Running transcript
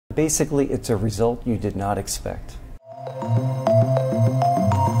Basically, it's a result you did not expect.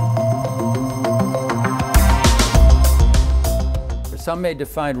 Some may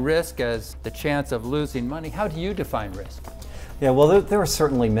define risk as the chance of losing money. How do you define risk? Yeah, well, there are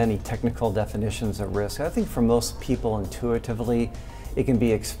certainly many technical definitions of risk. I think for most people intuitively, it can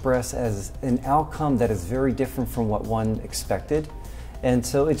be expressed as an outcome that is very different from what one expected. And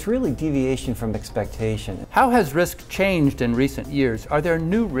so it's really deviation from expectation. How has risk changed in recent years? Are there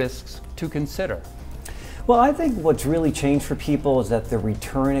new risks to consider? Well, I think what's really changed for people is that the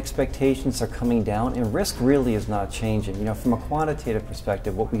return expectations are coming down, and risk really is not changing. From a quantitative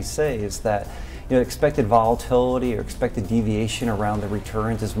perspective, what we say is that expected volatility or expected deviation around the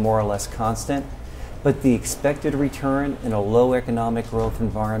returns is more or less constant, but the expected return in a low economic growth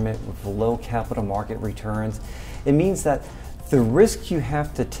environment with low capital market returns, it means that the risk you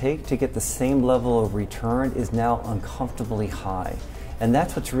have to take to get the same level of return is now uncomfortably high. And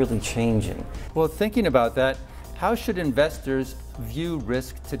that's what's really changing. Well, thinking about that, how should investors view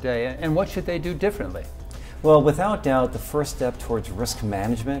risk today, and what should they do differently? Well, without doubt, the first step towards risk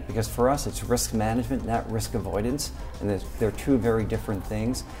management, because for us it's risk management, not risk avoidance, and they're two very different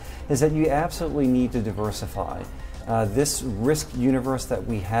things, is that you absolutely need to diversify. This risk universe that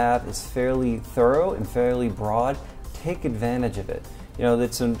we have is fairly thorough and fairly broad. Take advantage of it.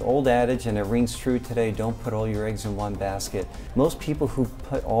 It's an old adage and it rings true today, don't put all your eggs in one basket. Most people who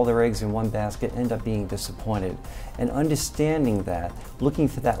put all their eggs in one basket end up being disappointed. And understanding that, looking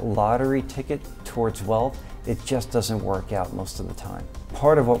for that lottery ticket towards wealth, it just doesn't work out most of the time.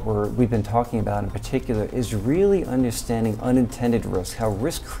 Part of what we've been talking about in particular is really understanding unintended risk, how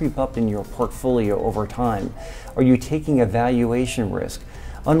risks creep up in your portfolio over time. Are you taking a valuation risk?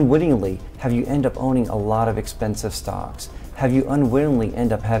 Unwittingly, have you end up owning a lot of expensive stocks? Have you unwittingly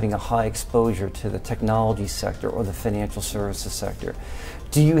end up having a high exposure to the technology sector or the financial services sector?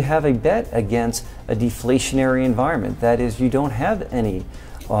 Do you have a bet against a deflationary environment? That is, you don't have any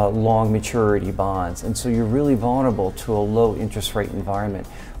long maturity bonds, and so you're really vulnerable to a low interest rate environment.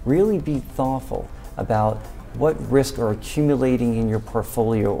 Really be thoughtful about what risks are accumulating in your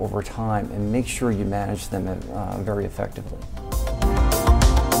portfolio over time and make sure you manage them very effectively.